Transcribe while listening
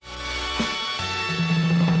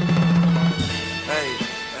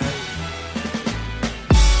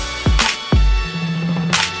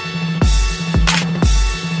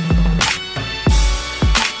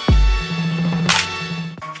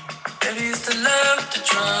the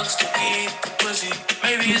drugs, the weed, the pussy.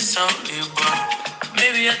 Maybe it's only a bump.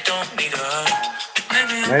 Maybe I don't need her.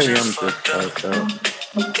 Maybe I'm just fucked up.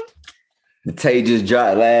 The tape just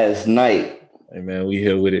dropped last night. Hey man, we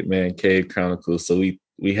here with it, man. Cave Chronicles. So we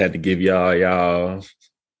had to give y'all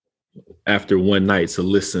after one night to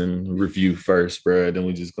listen review first, bro. Then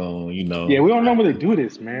we just gonna, Yeah, we don't normally do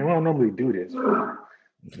this, man.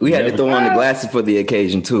 We had to throw on the glasses for the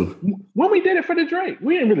occasion too. When we did it for the Drake,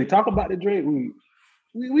 we didn't really talk about the Drake.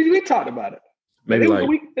 We talked about it. Maybe it was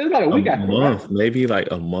like a week after, month, right? maybe like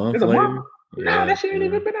a month It's a later. month? Yeah. No, that shit ain't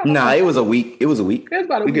even been out. Nah, it was a week. It was a week. It was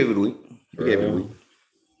about a week. We gave it a week.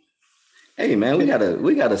 Hey man, we got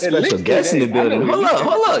a special guest in the building. Hold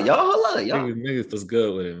up, y'all. Niggas was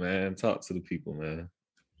good with it, man. Talk to the people, man.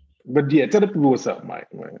 But yeah, tell the people what's up, Mike,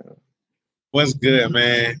 man. What's good,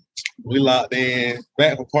 man? We locked in.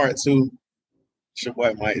 Back for part 2. It's your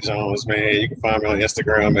boy Mike Jones, man. You can find me on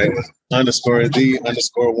Instagram at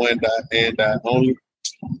 _the_1.and.only.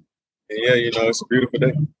 And yeah, it's a beautiful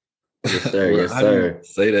day. Yes, sir. Yes, sir.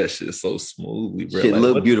 Say that shit so smoothly, bro. Shit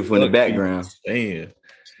look beautiful in the background. Damn.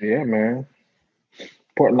 Yeah, man.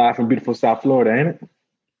 Port live from beautiful South Florida, ain't it?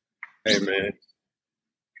 Hey, man.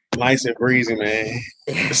 Nice and breezy, man.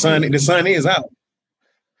 The sun is out.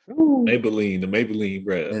 Ooh. The Maybelline,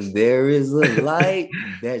 bro. And there is a light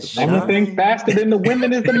that shines. Only thing faster than the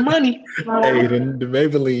women is the money. Hey, the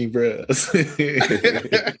Maybelline, bro.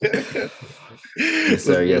 Yes,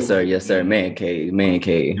 sir. Man cave.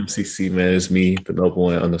 MCC, man, it's me, the Noble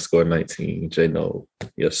One _19, J No.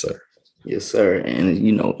 Yes, sir. Yes, sir. And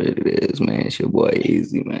you know what it is, man. It's your boy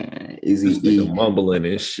Easy, man. Easy. Mumbling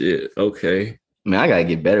and shit. Okay. Man, I gotta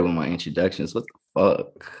get better with my introductions. What the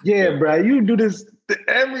fuck? Yeah, bro. You do this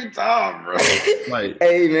every time, bro. Like,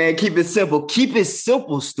 hey, man, keep it simple. Keep it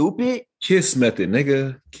simple, stupid. KISS method,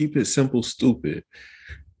 nigga. Keep it simple, stupid.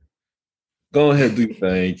 Go ahead, do your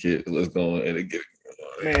thing, kid. Let's go ahead and get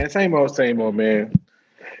it. Man, same old, man.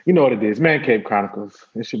 You know what it is. Man Cave Chronicles.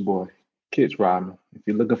 It's your boy, Kids Rodman. If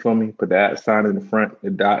you're looking for me, put the @ in the front, the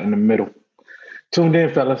dot in the middle. Tuned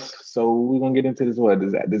in, fellas. So we're going to get into this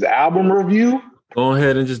album review. Go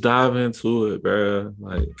ahead and just dive into it, bro.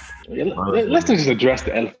 Like, let's just address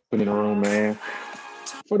the elephant in the room, man.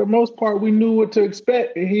 For the most part, we knew what to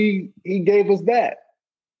expect, and he gave us that.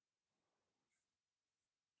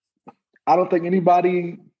 I don't think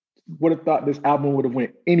anybody would have thought this album would have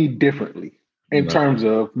went any differently in terms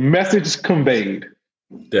of message conveyed.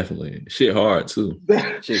 Definitely. Shit hard, too.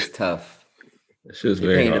 Shit's tough. Shit's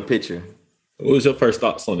very hard. Paint a picture. What was your first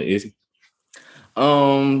thoughts on it, Izzy?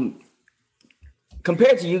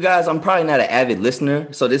 Compared to you guys, I'm probably not an avid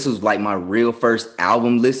listener. So this was like my real first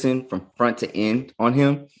album listen from front to end on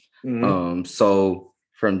him. Mm-hmm. So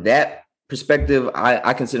from that perspective,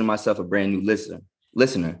 I consider myself a brand new listener.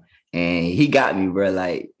 And he got me, bro.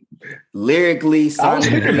 Like lyrically,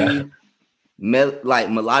 sonically,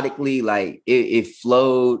 melodically, like it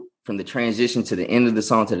flowed from the transition to the end of the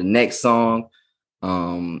song to the next song.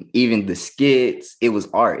 Even the skits, it was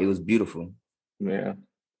art. It was beautiful. Yeah.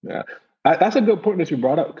 That's a good point that you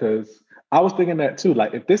brought up, because I was thinking that too.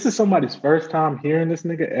 Like, if this is somebody's first time hearing this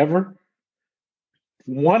nigga ever,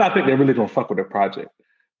 one, I think they're really gonna fuck with the project.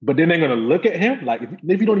 But then they're gonna look at him like,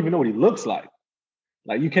 if you don't even know what he looks like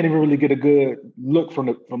you can't even really get a good look from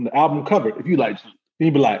the album cover. If you like,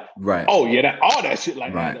 he'd be like, right, oh yeah, all that shit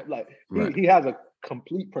like right. That. Like he has a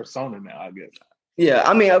complete persona now, I guess. Yeah,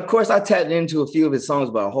 I mean, of course, I tapped into a few of his songs,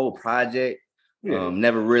 but a whole project. Yeah.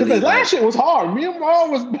 Never really. The last shit was hard. Me and Mom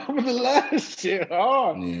was bumping the last shit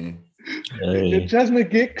hard. Yeah. Hey. Your judgment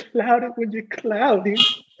get clouded when you're cloudy.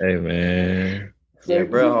 Hey man. So yeah,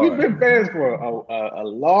 bro. We've been fans for a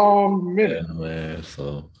long minute. Yeah, man.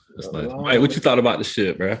 So it's nice. Mike, what you thought about the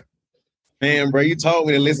shit, bro? Man, bro, you told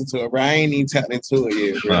me to listen to it, bro. I ain't even tapped into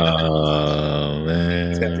it yet, bro. Oh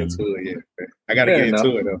man. Tapped into it yet, bro. I gotta get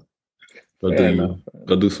into it though.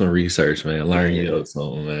 Go do some research, man. Learn your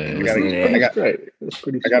song, man. I gotta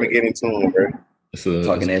get into it, bro.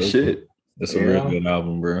 Talking that shit. It's a real good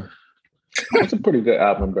album, bro. It's a pretty good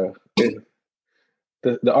album, bro.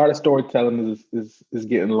 The art of storytelling is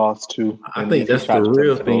getting lost too. I think that's the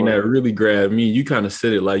real thing that really grabbed me. You kind of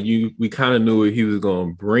said it like we kind of knew what he was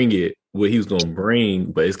gonna bring,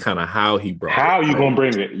 but it's kind of how he brought it. You gonna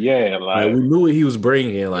bring it? Yeah, like we knew what he was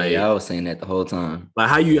bringing. Like I was saying that the whole time.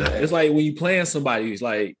 Like it's like when you playing somebody, it's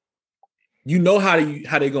like you know how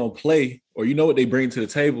they gonna play, or you know what they bring to the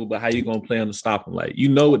table, but how you gonna play them to stop them? Like you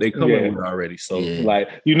know what they coming with already. So like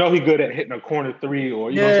he good at hitting a corner three, or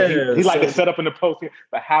he like to set up in the post,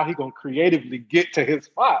 but how he gonna creatively get to his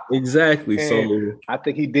spot? Exactly. And so I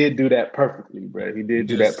think he did do that perfectly, bro. He did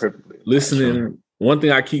do that perfectly. Listening one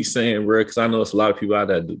thing I keep saying, bro, because I know it's a lot of people out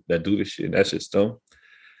there that do this shit. And that's just dumb.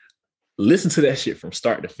 Listen to that shit from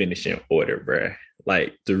start to finish in order, bro.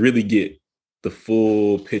 Like to really get the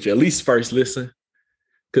full picture. At least first listen,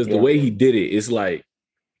 because the way he did it is like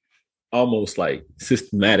almost like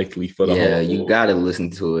systematically for the whole. Yeah, you gotta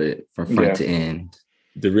listen to it from front to end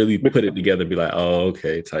to really put it together. Be like, oh,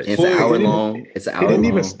 okay, type. It's an hour long. It's an hour long. He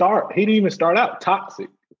didn't even start out toxic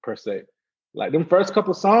per se. Like them first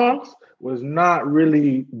couple songs was not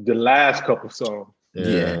really the last couple songs.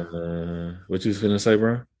 Yeah. What you was gonna say,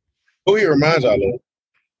 bro? Who he reminds y'all of?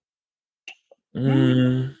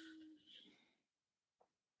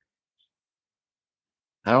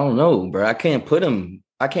 I don't know, bro. I can't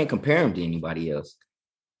compare him to anybody else.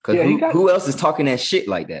 Because who else is talking that shit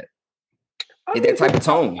like that? In that type of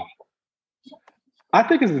tone. I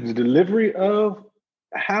think it's the delivery of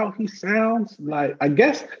how he sounds. Like, I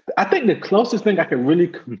think the closest thing I can really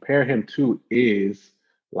compare him to is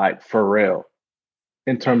like Pharrell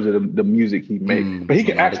in terms of the music he makes. But he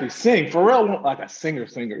can actually sing. Pharrell won't like a singer.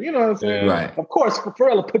 You know what I'm saying? Right. Of course,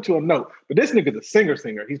 Pharrell will put you a note. But this nigga's a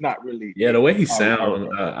singer. He's not really. Yeah, the way he sounds,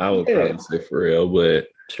 I would probably say Pharrell. But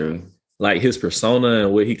true. Like his persona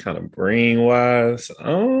and what he kind of bring wise.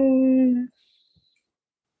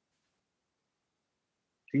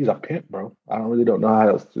 He's a pimp, bro. I don't know how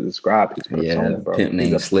else to describe his persona, bro. Pimp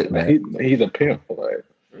name Slickback. He's a pimp, like.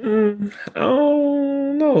 I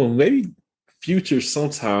don't know. Maybe Future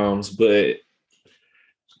sometimes, but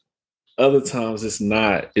other times it's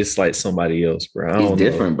not. It's like somebody else, bro. He's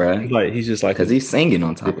different, bro. He's just like because he's singing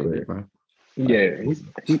on top of it, bro. Yeah, he's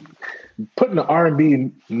putting the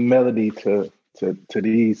R&B melody to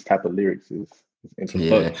these type of lyrics is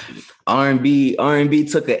interesting. Yeah, R&B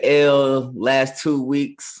took a L last 2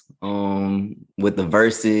 weeks with the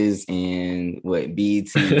verses and what BET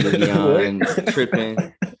Vivian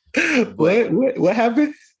tripping. What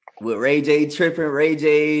happened? With Ray J tripping, Ray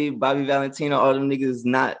J, Bobby Valentino, all them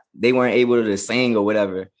niggas they weren't able to sing or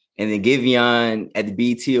whatever. And then Giveon at the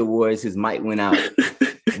BET Awards, his mic went out.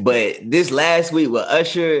 But this last week with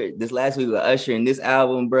Usher and this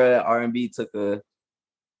album, bro, R&B took a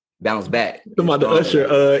bounce back. Talking about the Usher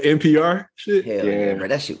NPR shit? Hell yeah, bro.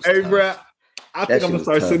 That shit was tough. Bro, I think I'm going to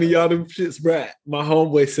start sending y'all them shits, bro. My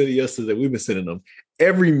homeboy said it yesterday. We've been sending them.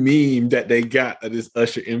 Every meme that they got of this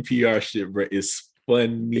Usher NPR shit, bro, is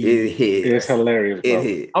funny. It hit. It's hilarious, bro. It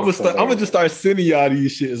hit. I'm gonna just start sending y'all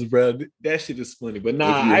these shits, bro. That shit is funny. But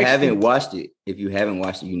nah, if you haven't watched it, you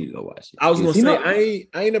need to go watch it. I was gonna say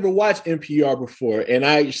I ain't never watched NPR before, and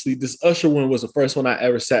this Usher one was the first one I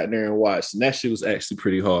ever sat there and watched, and that shit was actually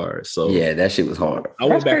pretty hard. So yeah, that shit was hard. I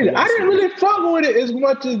didn't really fuck with it as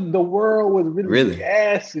much as the world was really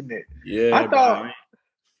gassing it. Yeah,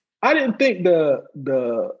 I didn't think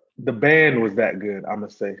the band was that good, I'm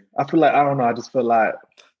gonna say. I don't know. I just feel like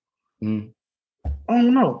I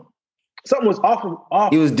don't know. Something was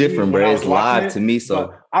off. It was different, bro. It's live to me,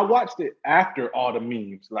 so I watched it after all the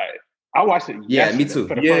memes. Like I watched it. Yeah, me too.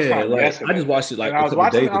 For the first time I just watched it like I was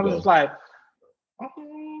watching it. I was just like,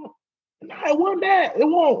 it wasn't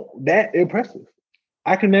that impressive.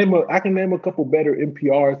 I can name a couple better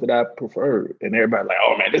NPRs that I preferred, and everybody like,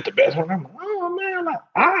 oh man, this the best one. I'm like, oh man,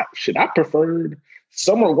 I preferred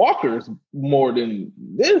Summer Walker's more than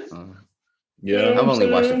this. Yeah, I've only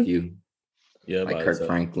watched a few. Yeah, like Kirk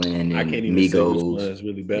Franklin and I can't even Migos. Say it's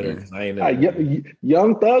really better because I ain't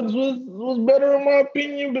Young Thugs was better in my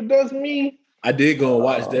opinion, but that's me. I did go and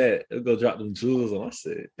watch that. Go drop them jewels, and I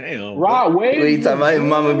said, "Damn." Rod Wave. What you talking about? His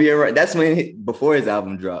mama being right. That's before his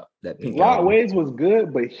album dropped. That Pink Rod Waves was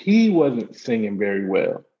good, but he wasn't singing very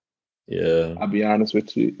well. Yeah, I'll be honest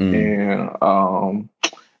with you.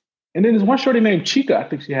 And then there's one shorty named Chica. I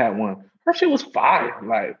think she had one. Her shit was fire.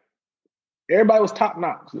 Like everybody was top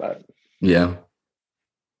notch. Like yeah,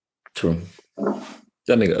 true.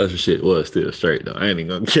 That nigga Usher shit was still straight though. I ain't even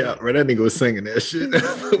gonna count, bro. That nigga was singing that shit.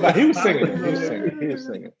 Nah, he was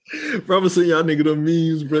singing. Bro, I'm seeing y'all nigga them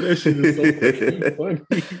memes, bro. That shit is so funny,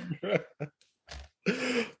 bro.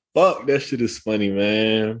 Fuck, that shit is funny,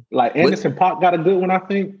 man. Like Anderson .Paak got a good one, I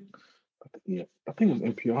think. Yeah, I think it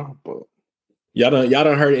was NPR, but y'all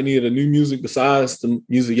done heard any of the new music besides the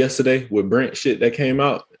music yesterday with Brent shit that came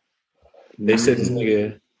out? They said this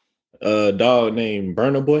nigga dog named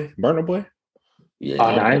Burna Boy. Yeah,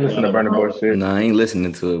 I ain't listening to Burna Boy shit. No, I ain't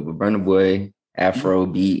listening to it, but Burna Boy, Afro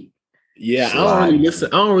beat. Yeah, I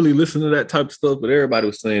don't really listen to that type of stuff, but everybody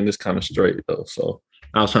was saying this kind of straight though. So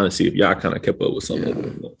I was trying to see if y'all kind of kept up with some of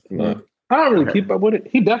it. I don't really keep up with it.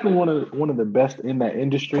 He definitely one of the best in that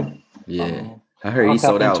industry. Yeah, I heard he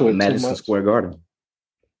sold out Madison Square Garden.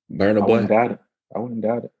 Burna Boy. I wouldn't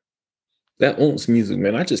doubt it. That ounce music,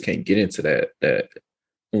 man. I just can't get into that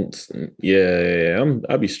ounce. Yeah.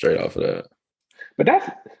 I'll be straight off of that. But that's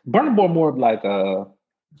Burna Boy more of like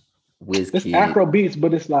it's Afro beats,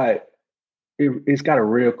 but it's like it's got a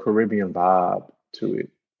real Caribbean vibe to it,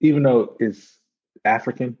 even though it's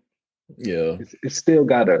African. Yeah, it's still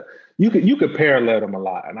got you could parallel them a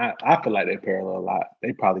lot, and I feel like they parallel a lot.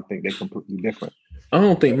 They probably think they're completely different. I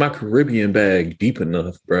don't think my Caribbean bag deep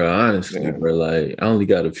enough, bro. Honestly, bro. Like I only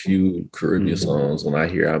got a few Caribbean songs. When I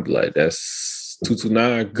hear, I'll be like, "That's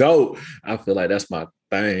 229 go." I feel like that's my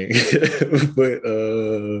thing. But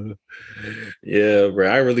yeah, bro.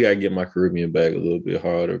 I really gotta get my Caribbean bag a little bit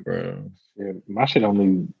harder, bro. Yeah, my shit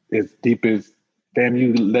only as deep as damn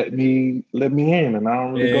you let me in, and I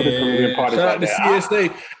don't really go to Caribbean parties shout like out that. to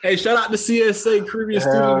CSA. Hey, shout out to CSA Caribbean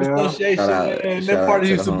Student Association. Man. That party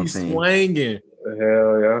used to be swanging.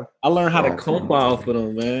 Hell yeah! I learned how to compa off of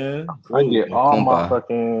them, man. I get all my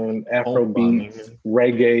fucking Afro beats,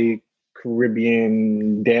 reggae,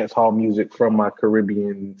 Caribbean dance hall music from my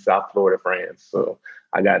Caribbean South Florida friends. So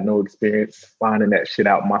I got no experience finding that shit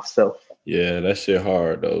out myself. Yeah, that shit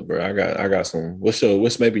hard though, bro. I got some.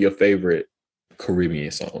 What's maybe your favorite Caribbean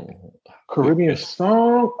song? Caribbean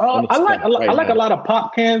song? I like a lot of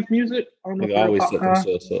Pop Can's music. I don't know if always set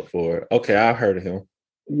themselves up for it. Okay, I've heard of him.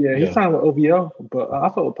 Yeah, he signed with OVO, but I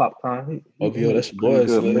thought with Popcorn. OVO, that's your boy.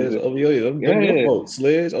 Sledge, OVO, them folks.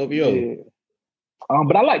 Sledge, OVO. Yeah.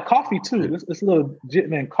 But I like Coffee too. This little jit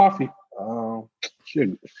named Coffee.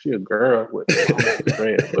 She a girl with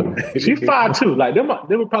dreads, but she fine too. Like they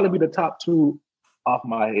would probably be the top two off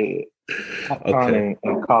my head. Popcorn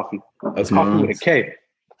and Coffee. That's Coffee with a K.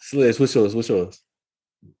 Sledge, what's yours?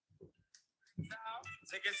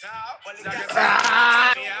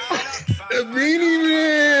 The Beanie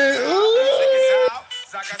Man.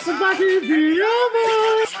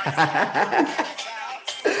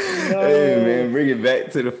 Hey man, bring it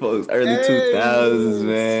back to the folks early 2000s,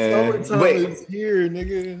 man. Summertime here,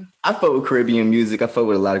 nigga. I fuck with Caribbean music. I fuck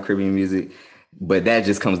with a lot of Caribbean music, but that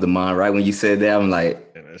just comes to mind right when you said that. I'm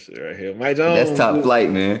like, that shit right here, Mike Jones. That's top flight,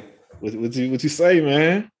 man. What you say,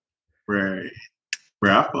 man? Right,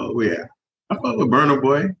 bro. I fuck with Burna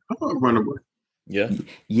Boy. Yeah.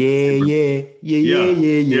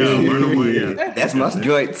 Burna Boy. Yeah. That's my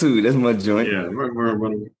joint too. That's my joint. Yeah, Burna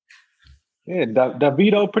Boy. Yeah,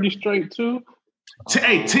 Davido pretty straight too.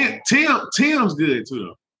 Hey, Tim's good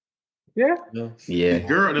too though. Yeah.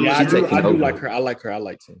 Girl, I do like her. I like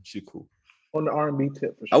Tim. She cool. On the R&B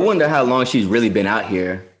tip for sure. I wonder how long she's really been out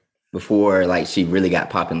here before like she really got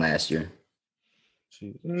popping last year.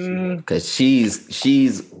 Because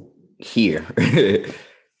she's here.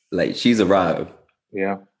 Like she's arrived.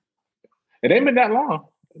 Yeah. It ain't been that long.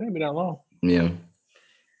 Yeah.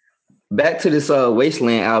 Back to this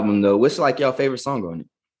Wasteland album though. What's like your favorite song on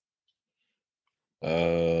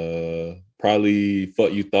it? Probably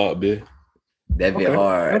Fuck You Thought, bitch. That bit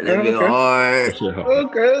hard. That bit hard.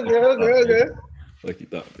 Okay. Fuck You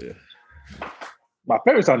Thought, bitch. My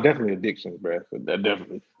favorite song definitely Addictions, bro. That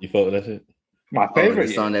definitely. You fuck with that shit? My favorite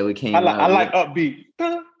song that we came. I like upbeat.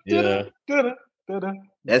 Yeah.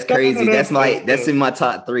 That's crazy. That's in my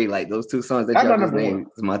top 3. Like those two songs that y'all just named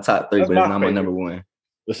is my top 3, but it's not my number 1.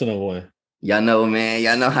 What's the number 1? Y'all know, man.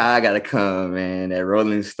 Y'all know how I gotta come, man. That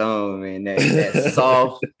Rollin Stones, man. That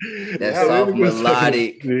soft,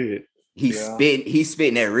 melodic. He's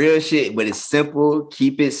spitting that real shit, but it's simple.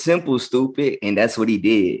 Keep it simple, stupid, and that's what he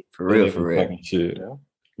did for real. Shit.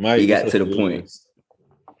 Yeah. He got to the point.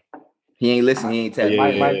 He ain't listening. He ain't tapping.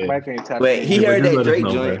 Mike ain't tapping. But he heard that Drake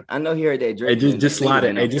joint. I know he heard that Drake. Hey, just slide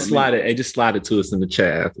it. Hey, just slide it. Hey, just slide it to us in the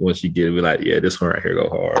chat once you get it. Be like, yeah, this one right here go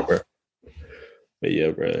hard, bro. But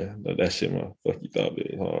yeah, bro, that shit, my fuck you thought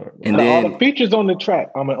it was hard. Bro. And then all the features on the track,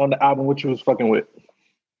 on the album, which you was fucking with.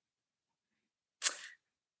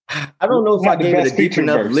 I don't know if I gave it a deep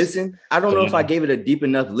enough listen. I don't know if I gave it a deep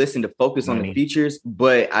enough listen to focus on the features,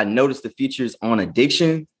 but I noticed the features on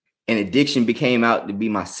Addiction, and Addiction became out to be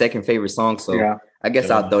my second favorite song. So I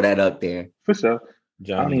guess I'll throw that up there. For sure.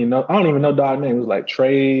 Johnny. I don't even know dog name. It was like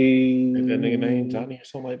Trey. That nigga name Johnny or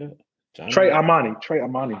something like that. Johnny. Trey Amani.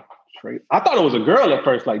 I thought it was a girl at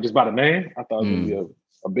first, like just by the name. I thought it was gonna be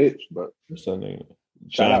a bitch, but what's that name?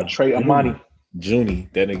 Shout out Trey Amani. Junie,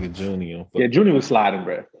 that nigga Junie. Yeah, Junie was sliding,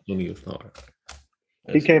 bro. Junie was hard.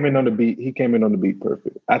 He came in on the beat. He came in on the beat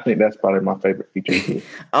perfect. I think that's probably my favorite feature.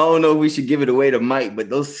 I don't know if we should give it away to Mike, but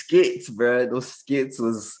those skits, bro, those skits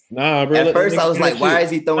was. Nah, bro. At first, I was like, "Why is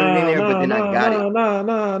he throwing it in there?" But then I got it. Nah,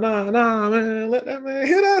 man. Let that man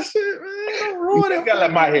hear that shit, man. Don't ruin it. We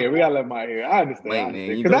gotta let Mike hear. I understand.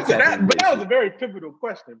 Because that was a very pivotal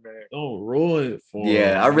question, man. Don't ruin it for him.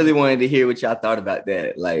 Yeah, I really wanted to hear what y'all thought about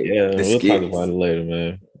that. Like, yeah, we'll talk about it later,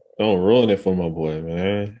 man. Don't ruin it for my boy,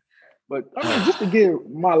 man. But I mean, just to give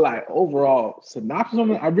my overall synopsis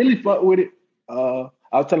on it, I really fuck with it. I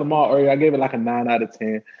was telling Maul earlier, I gave it like a 9 out of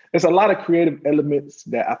 10. There's a lot of creative elements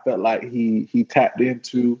that I felt like he tapped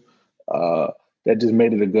into that just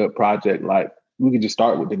made it a good project. Like, we could just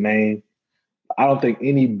start with the name. I don't think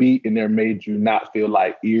any beat in there made you not feel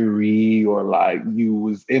like eerie or like you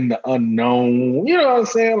was in the unknown. You know what I'm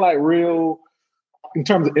saying? Like, real, in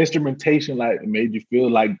terms of instrumentation, like it made you feel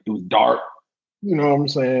like it was dark. You know what I'm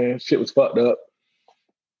saying? Shit was fucked up.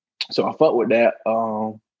 So I fucked with that.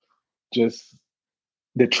 Just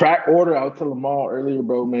the track order, I was telling Maul earlier,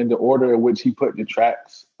 bro, man, the order in which he put the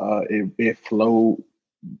tracks, it flowed.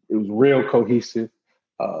 It was real cohesive.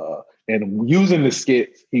 And using the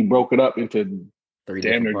skits, he broke it up into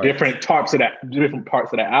different parts of that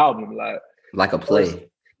album. Like a play.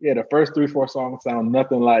 The first 3-4 songs sound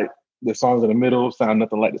nothing like the songs in the middle, sound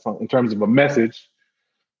nothing like the song in terms of a message.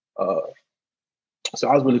 So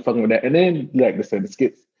I was really fucking with that. And then, like I said, the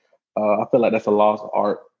skits, I feel like that's a lost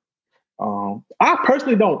art. I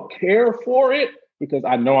personally don't care for it because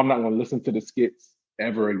I know I'm not going to listen to the skits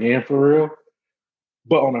ever again for real.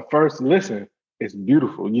 But on a first listen, it's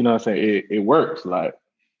beautiful. You know what I'm saying? It works. Like,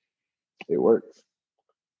 it works.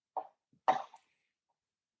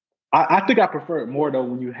 I think I prefer it more, though,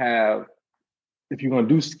 when you have, if you're going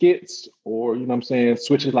to do skits or, you know what I'm saying,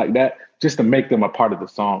 switches like that, just to make them a part of the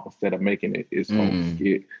song instead of making it its own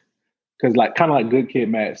skit. Because, like, kind of like Good Kid,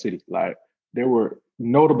 Mad City, like, there were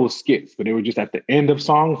notable skits, but they were just at the end of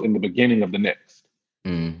songs and the beginning of the next.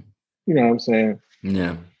 You know what I'm saying?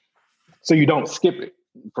 Yeah. So you don't skip it,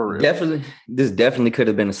 for real. This definitely could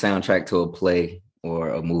have been a soundtrack to a play or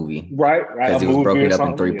a movie. Right. Because it was broken up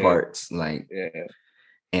in 3 parts. Like,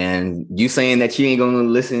 and you saying that you ain't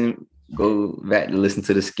going to go back to listen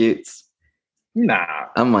to the skits? Nah.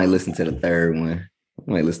 I might listen to the third one.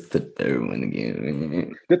 I might listen to the third one again,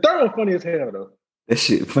 man. The third one funny as hell, though. That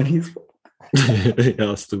shit funny as fuck.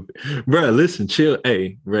 Y'all stupid. Bro, listen, chill.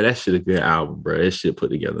 Hey, bro, that shit a good album, bro. That shit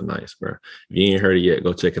put together nice, bro. If you ain't heard it yet,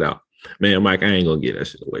 go check it out. Man, Mike, I ain't gonna get that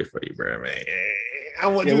shit away for you, bro, man. I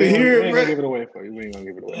want you to hear it, bro. We ain't gonna give it away for you. We ain't gonna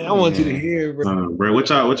give it away. I want you to hear it, bro. Bro, what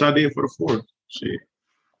y'all did for the 4th? Shit.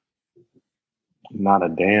 Not a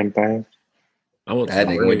damn thing. I went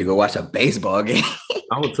to go watch a baseball game.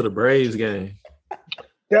 I went to the Braves game.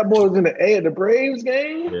 That boy was in the A of the Braves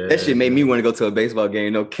game? Yeah, that shit made me want to go to a baseball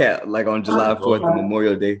game, no cap, like on July 4th and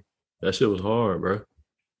Memorial Day. That shit was hard, bro.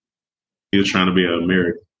 He was trying to be an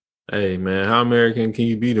American. Hey, man, how American can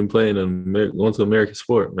you be than playing going to American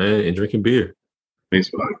sport, man, and drinking beer?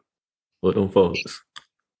 Baseball. With them folks.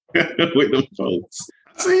 With them folks.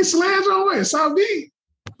 I seen Sledge over in South Beach.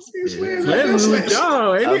 Sledge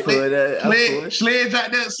out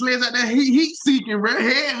there, heat seeking, bro.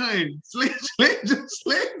 Head hunting. Sledge,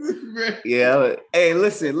 bro. Yeah. Hey,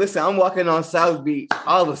 listen. I'm walking on South Beach.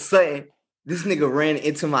 All of a sudden, this nigga ran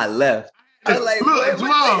into my left. I was like, look,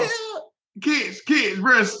 Jamal. Kids,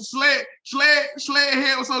 bro. Sled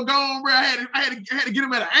head was so gone, bro. I had to get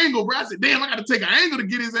him at an angle, bro. I said, damn, I got to take an angle to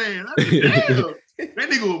get his ass. I said, damn, that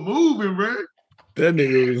nigga was moving, bro. That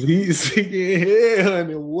nigga was heat seeking, head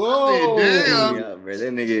hunting. Whoa, damn, yeah, bro.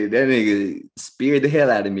 That nigga speared the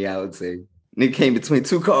hell out of me. I would say, nigga came between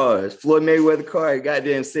 2 cars. Floyd Mayweather car.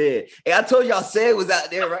 Goddamn said, hey, I told y'all Said was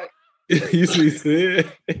out there, right? You see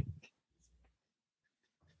Said?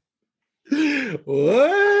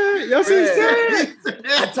 What? Y'all see Said?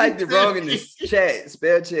 I typed it wrong in the chat.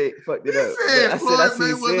 Spell check fucked it up. I said I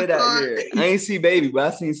seen Said out there. I ain't see Baby,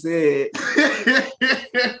 but I seen Said.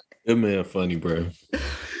 That man funny, bro.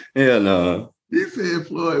 Hell no. He said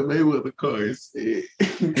Floyd Mayweather car is Said.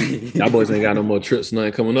 Y'all boys ain't got no more trips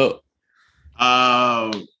nothing coming up.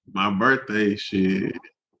 My birthday shit.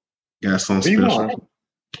 Got something special.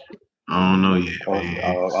 I don't know yet, man.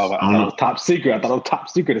 I know. Top secret. I thought it was top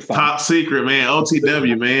secret or something. Top secret, man.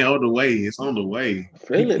 OTW, man. On the way. It's on the way.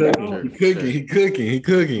 He cooking. He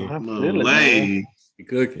cooking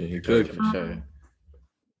for sure.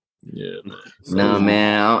 Yeah, man. Nah,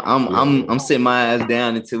 man. I'm sitting my ass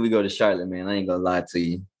down until we go to Charlotte, man. I ain't gonna lie to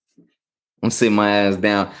you. I'm sitting my ass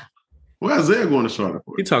down. Why is that going to Charlotte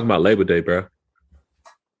for? You talking about Labor Day, bro?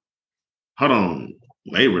 Hold on,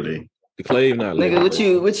 Labor Day. The Clave, not Labor Nigga,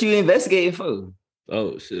 Day. what you investigating for?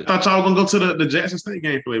 Oh shit! I thought y'all gonna go to the Jackson State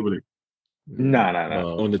game for Labor Day. Nah.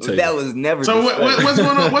 On the table. That was never. So what's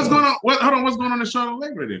going on? What's going on? Hold on, what's going on in Charlotte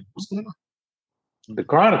Labor Day then? What's going on? The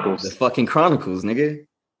Chronicles. The fucking Chronicles, nigga.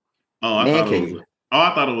 Oh, I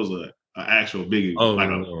thought it was an actual biggie. Oh, like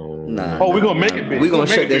Nah. Oh, we're gonna make it big. We're gonna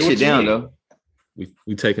shut that shit down though.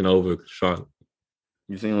 We taking over Charlotte.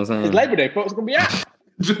 You see what I'm saying? It's Labor Day, folks. Gonna be out.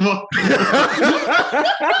 Jamal.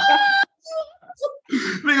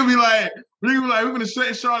 Nigga be like, we're gonna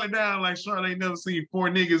shut Charlotte down like Charlotte ain't never seen 4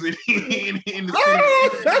 niggas in the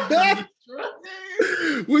city.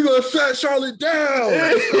 We're gonna shut Charlotte down.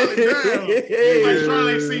 Like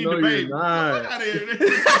Charlotte ain't seen the baby. Fuck out of here.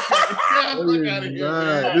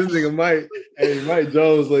 This nigga Mike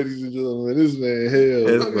Jones, ladies and gentlemen. This man hell.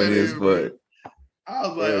 That's funny as fuck. I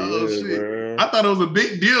was like, oh shit. Bro. I thought it was a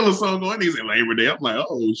big deal or something going. Niggas at Labor Day. I'm like,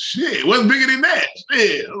 oh shit. What's bigger than that?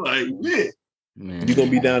 Shit. I'm like, shit. Man. You gonna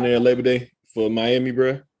be down there Labor Day for Miami,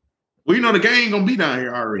 bro? Well, you know the game gonna be down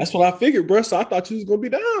here already. That's what I figured, bro. So I thought you was gonna be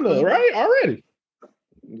down there, right? Already.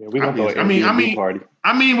 Yeah, we gonna go. Party.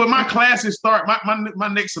 I mean, when my classes start, my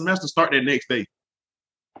next semester start that next day.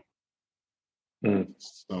 So.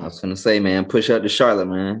 I was gonna say, man, push up to Charlotte,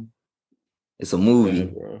 man. It's a movie. Yeah,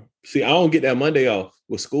 bro. See, I don't get that Monday off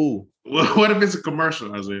with school. Well, what if it's a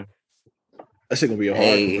commercial, Isaiah? That shit gonna be a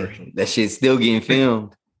hard commercial. That shit's still getting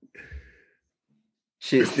filmed.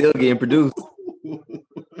 Shit's still getting produced.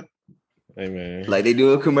 Hey man, like they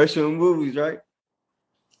do a commercial in movies, right?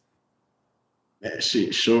 That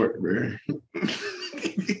shit short, bro.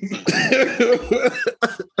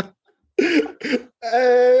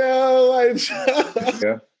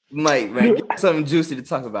 Mike, man, get something juicy to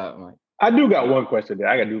talk about, Mike. I do got one question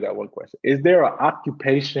there. Is there an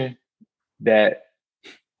occupation that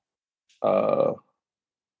a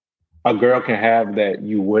girl can have that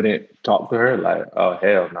you wouldn't talk to her? Like, oh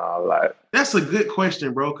hell no! Like, that's a good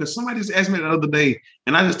question, bro. Because somebody just asked me the other day,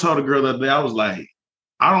 and I just told a girl the other day, I was like,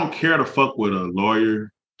 I don't care to fuck with a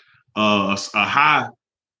lawyer, a high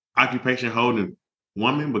occupation holding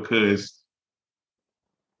woman because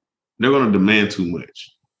they're gonna demand too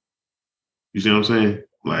much. You see what I'm saying?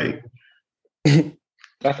 Like,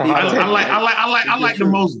 that's a I like the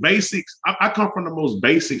most basics. I come from the most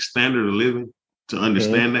basic standard of living to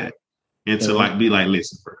understand that and to like be like,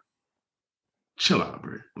 listen, bro, chill out,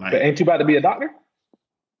 bro. Like, but ain't you about to be a doctor?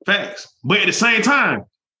 Facts. But at the same time,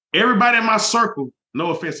 everybody in my circle,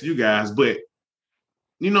 no offense to you guys, but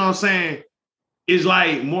you know what I'm saying, is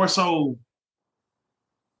like more so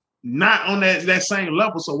not on that same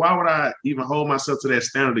level. So why would I even hold myself to that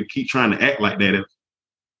standard to keep trying to act like that if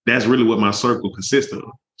that's really what my circle consists of?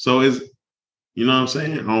 So is, you know what I'm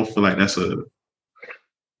saying? I don't feel like that's a...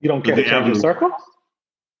 You don't care to change your circle?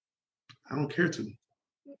 I don't care to.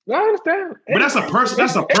 No, I understand. But that's a person.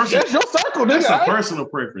 That's your circle. That's a personal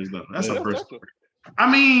preference, though. That's a personal preference. I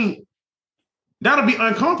mean, that'll be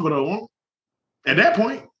uncomfortable, though. At that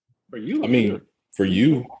point. For you. I mean, for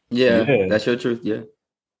you. Yeah, that's your truth. Yeah.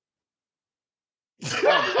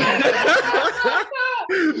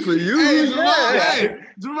 For you, hey,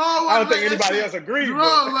 Jamal, I don't think anybody else agrees.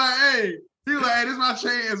 Jamal was like, hey, he was like, hey, this is my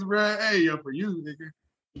chance, bro. Hey, yo, for you, nigga.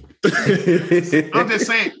 I'm just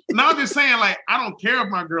saying, like, I don't care if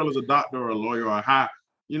my girl is a doctor or a lawyer or a high,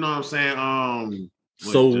 you know what I'm saying?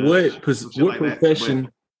 What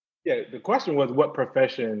profession? Yeah, the question was, what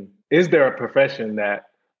profession, is there a profession that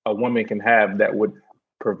a woman can have that would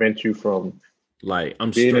prevent you from like I'm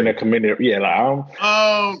being straight in a community? Yeah, like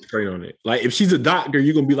I'm straight on it. Like if she's a doctor,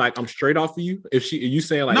 you're gonna be like, I'm straight off of you. If you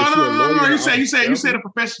saying like no. You said a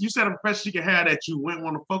profession she can have that you wouldn't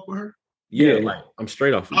want to fuck with her. Yeah, like I'm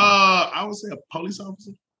straight off of you. I would say a police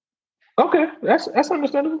officer. Okay, that's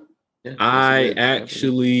understandable. Yeah, I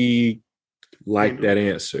actually like that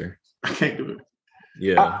answer. I can't do it.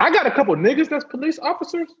 Yeah, I got a couple niggas that's police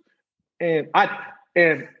officers, and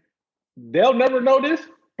they'll never know this,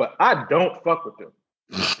 but I don't fuck with them.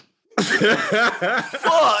 Fuck.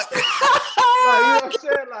 Like, you know what I'm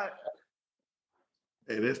saying? Like,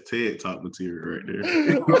 hey, that's TED Talk material right there.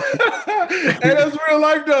 Hey, that's real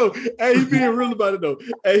life though. Hey, he being real about it though.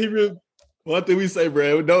 Hey, he real. One thing we say,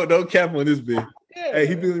 bro, don't cap on this bitch. yeah, Hey,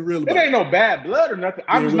 he being real about it. Ain't no bad blood or nothing.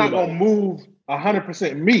 I'm just not gonna move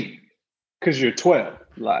 100% me because you're 12.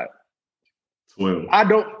 Like 12. I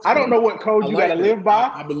don't know what code you gotta live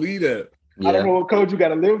by. I believe that. Yeah. I don't know what code you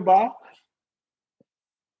gotta live by.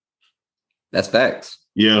 That's facts.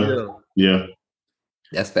 Yeah.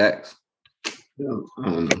 That's facts.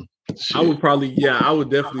 I would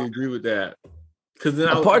definitely agree with that. Because then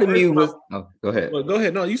a part of me was. Oh, go ahead. Well, go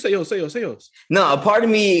ahead. No, you say yours. No, a part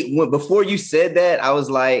of me before you said that, I was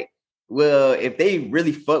like, well, if they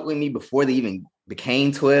really fuck with me before they even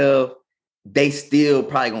became 12, they still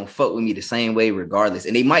probably gonna fuck with me the same way regardless.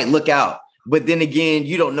 And they might look out. But then again,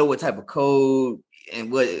 you don't know what type of code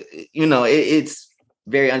and what, it's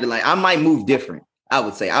very underlying. I might move different. I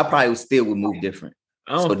would say I probably still would move different.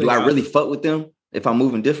 So do I really fuck with them if I'm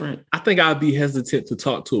moving different? I think I'd be hesitant to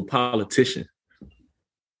talk to a politician.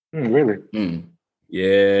 Really?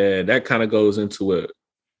 Yeah, that kind of goes into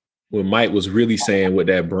what Mike was really saying with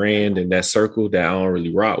that brand and that circle that I don't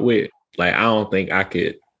really rock with. Like, I don't think I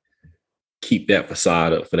could keep that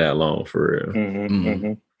facade up for that long, for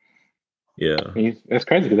real. Yeah, that's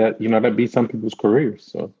crazy because that'd be some people's careers.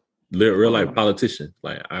 So real life politician,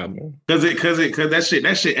 like because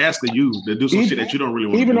that shit asking you to do some shit that you don't really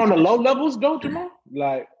want. Even on the low levels, though, Jamal,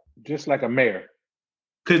 like just like a mayor.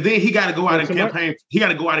 Because then he got to go out and campaign. He got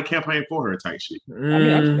to go out and campaign for her type shit. I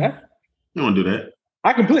mean, you don't do that.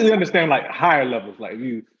 I completely understand like higher levels, like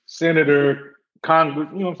you senator, Congress.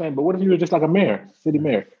 You know what I'm saying? But what if you were just like a mayor, city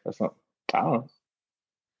mayor, or something? I don't know.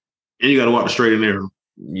 And you got to walk straight in there.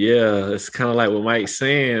 Yeah, it's kind of like what Mike's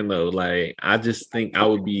saying though. Like, I just think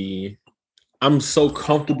I'm so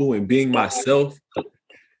comfortable in being myself.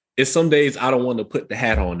 It's some days I don't want to put the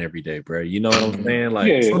hat on every day, bro. You know what I'm saying?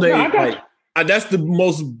 Like some days, that's the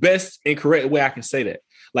most best and correct way I can say that.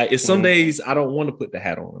 Like, it's some days I don't want to put the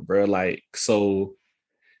hat on, bro. Like, so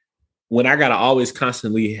when I gotta always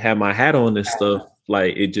constantly have my hat on and stuff,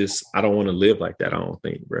 like I don't want to live like that. I don't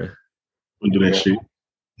think, bro. Do that shit.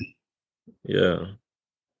 Yeah.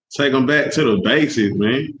 Take them back to the basics,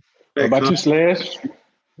 man. What about you, Slash?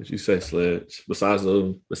 What you say, Sledge? Besides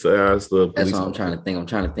the that's what I'm trying to think. I'm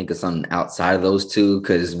trying to think of something outside of those two,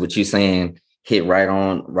 because what you saying hit right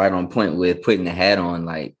on point with putting the hat on.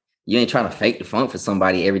 Like, you ain't trying to fake the funk for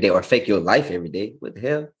somebody every day or fake your life every day. What the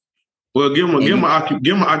hell? Well, give them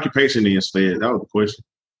an occupation instead. That was the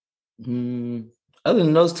question. Other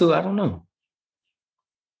than those two, I don't know.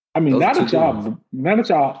 I mean, now that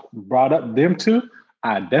y'all brought up them two,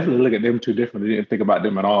 I definitely look at them two differently. Didn't think about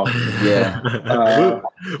them at all. Yeah.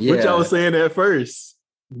 What y'all was saying at first?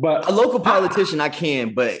 But a local politician, I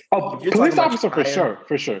can, but police officer for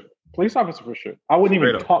sure. Police officer for sure. I wouldn't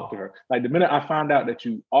even talk to her. Like, the minute I find out that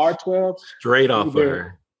you are 12, straight off of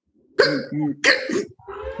her.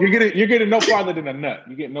 You're getting no farther than a nut.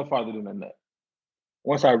 You get no farther than a nut.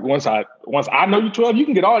 Once I know you're 12, you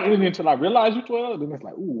can get all anything until I realize you're 12. Then it's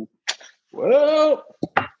like, ooh, well.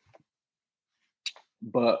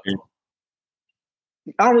 But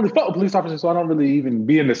I don't really fuck with police officers, so I don't really even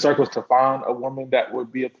be in the circles to find a woman that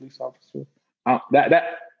would be a police officer.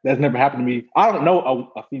 That's never happened to me. I don't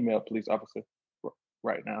know a female police officer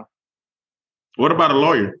right now. What about a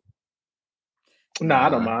lawyer? No, I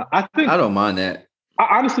don't mind. I don't mind that.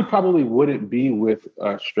 I honestly probably wouldn't be with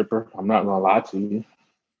a stripper. I'm not gonna lie to you.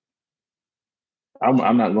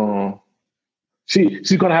 I'm not gonna.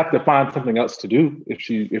 She's gonna have to find something else to do if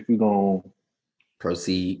we gonna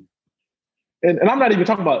proceed. And I'm not even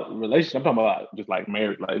talking about relationship. I'm talking about just like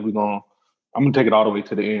married. Like, I'm gonna take it all the way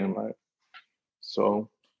to the end. Like, so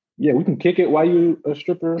yeah, we can kick it while you a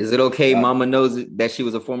stripper. Is it okay? Mama knows that she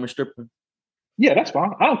was a former stripper. Yeah, that's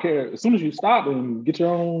fine. I don't care. As soon as you stop and get your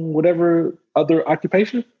own whatever other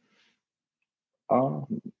occupation,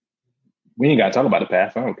 we ain't gotta talk about the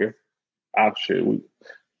past. I don't care. I'm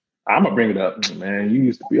gonna bring it up, man. You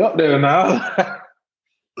used to be up there now.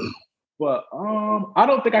 But I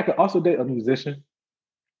don't think I could also date a musician.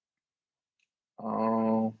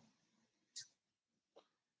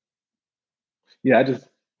 Yeah,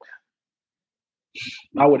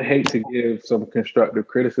 I would hate to give some constructive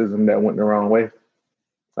criticism that went the wrong way.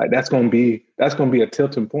 Like, that's gonna be a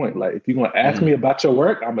tilting point. Like, if you're gonna ask me about your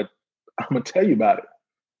work, I'm gonna tell you about it,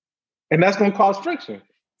 and that's gonna cause friction.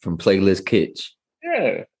 From playlist kitsch.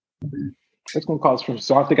 Yeah, it's gonna cause friction.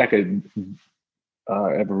 So I don't think I could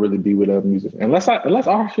ever really be with a musician unless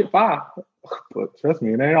our shit fire. But trust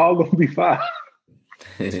me, it ain't all gonna be fire.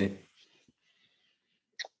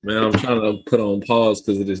 Man, I'm trying to put on pause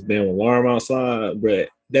because of this damn alarm outside, but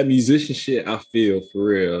that musician shit, I feel for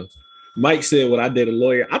real. Mike said, "What I did a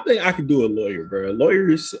lawyer." I think I could do a lawyer, bro.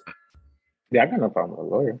 Lawyers. Yeah, I got no problem with a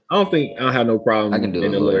lawyer. I don't have no problem. I can do a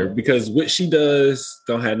lawyer because what she does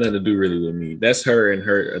don't have nothing to do really with me. That's her and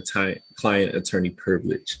her client attorney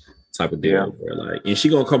privilege type of deal. Yeah. Like, and she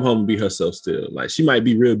gonna come home and be herself still. Like, she might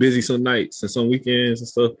be real busy some nights and some weekends and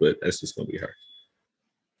stuff, but that's just gonna be her.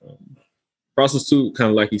 Prostitute, kind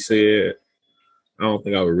of like he said, I don't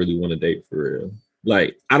think I would really want to date for real.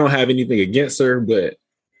 Like, I don't have anything against her, but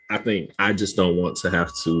I think I just don't want to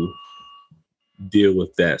have to deal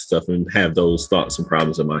with that stuff and have those thoughts and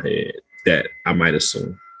problems in my head that I might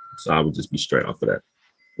assume. So I would just be straight off of that.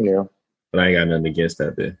 Yeah. But I ain't got nothing against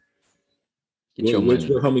that bit. Which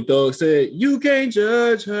homie Thug said, "You can't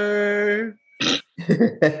judge her."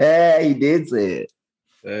 He did say it.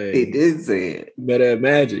 Hey, He did say it. Better at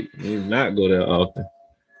Magic. He did not go there often.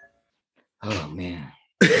 Oh man.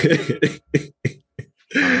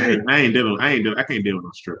 I can't deal with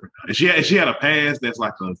no stripper. If she had a past that's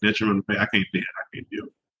like a detrimental past, I can't deal.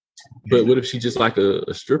 But what if she just like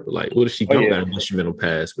a stripper? Like, what if she don't got a detrimental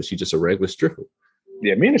past, but she just a regular stripper?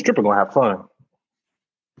 Yeah, me and the stripper gonna have fun.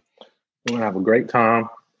 We're gonna have a great time.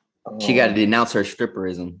 She got to denounce her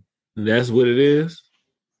stripperism. That's what it is.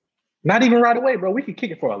 Not even right away, bro. We can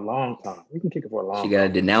kick it for a long time. She got to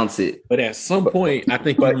denounce it. But at some point, I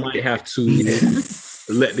think you might have to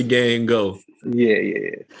let the game go.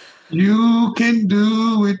 Yeah. You can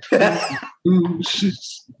do it.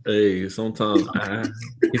 Hey, sometimes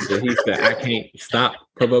he said I can't stop.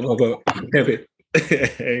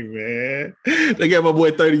 Hey man, they gave my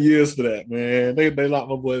boy 30 years for that, man. They locked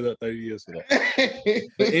my boy up 30 years for that.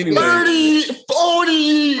 But anyway, 40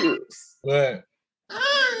 years. What?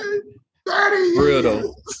 30 years. Real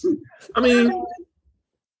though. I mean,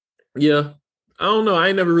 yeah. I don't know. I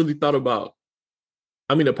ain't never really thought about.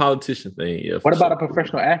 I mean, the politician thing. Yeah. What about a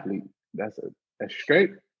professional athlete? That's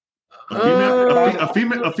straight. A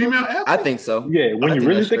female athlete? I think so. Yeah, when you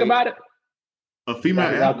really think about it. A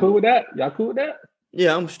female Y'all cool with that?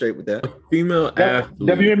 Yeah, I'm straight with that. A female athlete.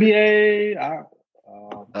 WNBA. I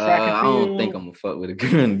don't think I'm gonna fuck with a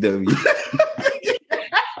girl in W.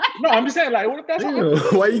 No, I'm just saying, like, what if that's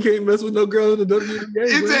why you can't mess with no girl in the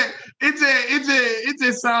WNBA? It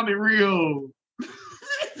just sounded real.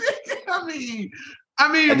 I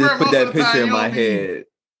mean, I just put that picture in my head.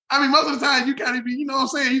 I mean, most of the time you kind of be, you know what I'm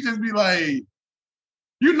saying? You just be like,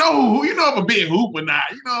 you know if a big hoop or not.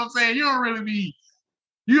 You know what I'm saying? You don't really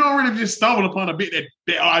just stumble upon a bit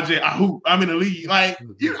that RJ a hoop. I'm in the league. Like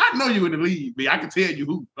I know you in the league, but I can tell you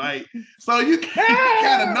hoop. Like so you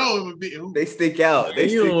kind of know if a bit hoop. They stick out.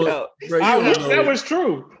 Bro, I wish that was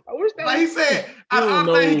true. Like he said, out of all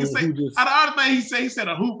the things he said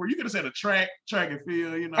a hooper. You could have said a track and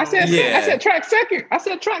field. You know, I said track second.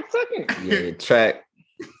 Yeah, track.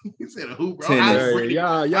 He said a hooper.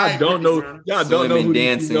 Y'all don't know. Y'all don't know who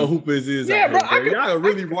dancing hoopers is. Yeah, bro. Y'all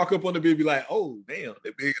really walk up on the bed and be like, "Oh, damn,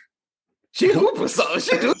 that big." She hoop or something.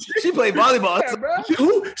 She play volleyball. Yeah, bro.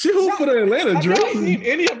 She hoop for the Atlanta Dream. Have you seen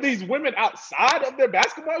any of these women outside of their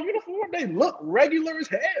basketball uniform? They look regular as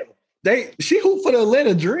hell. She hoop for the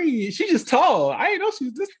Atlanta Dream. She just tall. I ain't know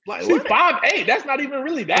she's just like she's 5'8". That's not even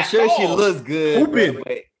really that. I'm sure tall. she looks good. Hooping.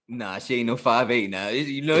 Nah, she ain't no 5'8" now.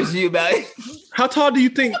 You know she about it. How tall do you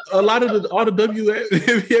think all the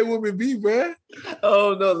WNBA women be, bro?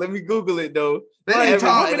 Oh no, let me Google it though. I got a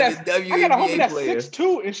homie that's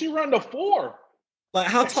 6'2" and she run the 4. Like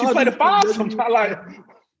how tall? She play the 5 sometimes. Like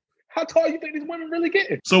how tall you think these women really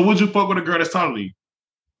getting? So would you fuck with a girl that's taller than you?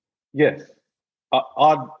 Yes,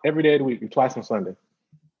 every day of the week, twice on Sunday.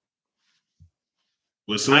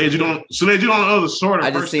 Well, Slade, you don't know other shorter. I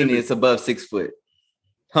just seen it. It's above 6 foot.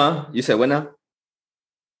 Huh? You said what now?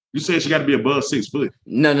 You said she got to be above 6 foot.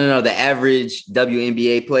 No. The average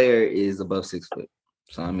WNBA player is above 6 foot.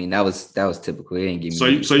 So I mean, that was typical. It ain't give me.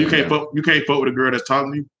 So you can't fuck with a girl that's taller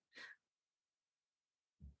than you.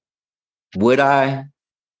 Would I?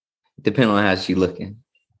 Depending on how she looking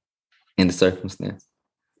in the circumstance.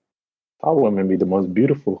 Tall women be the most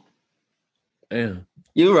beautiful. Damn.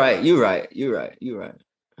 You're right. You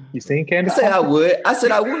seen Candace? I said I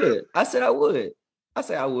would.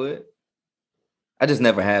 I just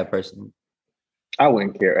never have personally. I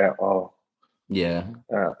wouldn't care at all. Yeah.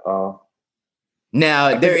 At all.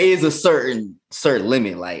 Now there is a certain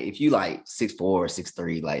limit. Like if you like 6'4",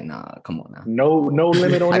 6'3", like nah, come on now. No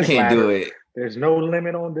limit on this ladder. I can't do it. There's no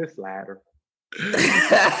limit on this ladder.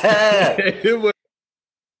 I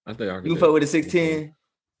think I can. You fuck with a 6'10"?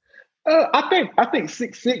 I think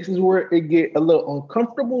 6'6" is where it get a little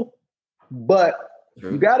uncomfortable, but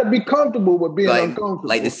you gotta be comfortable with being uncomfortable.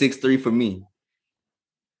 Like the 6'3" for me.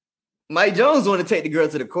 Mike Jones want to take the girl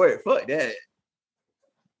to the court. Fuck that.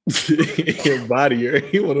 Body her.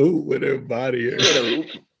 He want to hoop with her body her. You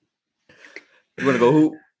want to go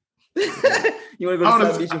hoop? You want to go to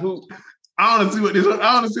South Beach and hoop? I want to see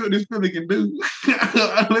what this Philly can do.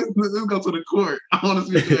 Let's go to the court. I want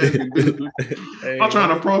to see what you can do. Hey, I'm trying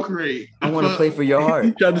to procreate. I want to play for your heart.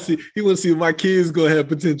 He want to see if my kids gonna have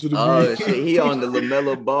potential to be. Oh shit, he on the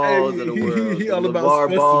LaMelo balls of the world. He all about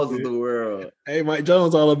LeVar balls of the world. Hey, Mike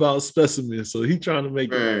Jones all about specimens, so he trying to make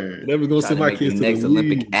never gonna send my kids to next the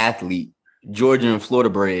Olympic league. athlete, Georgia and Florida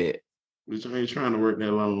bred. Which I ain't trying to work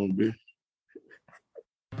that long, bitch.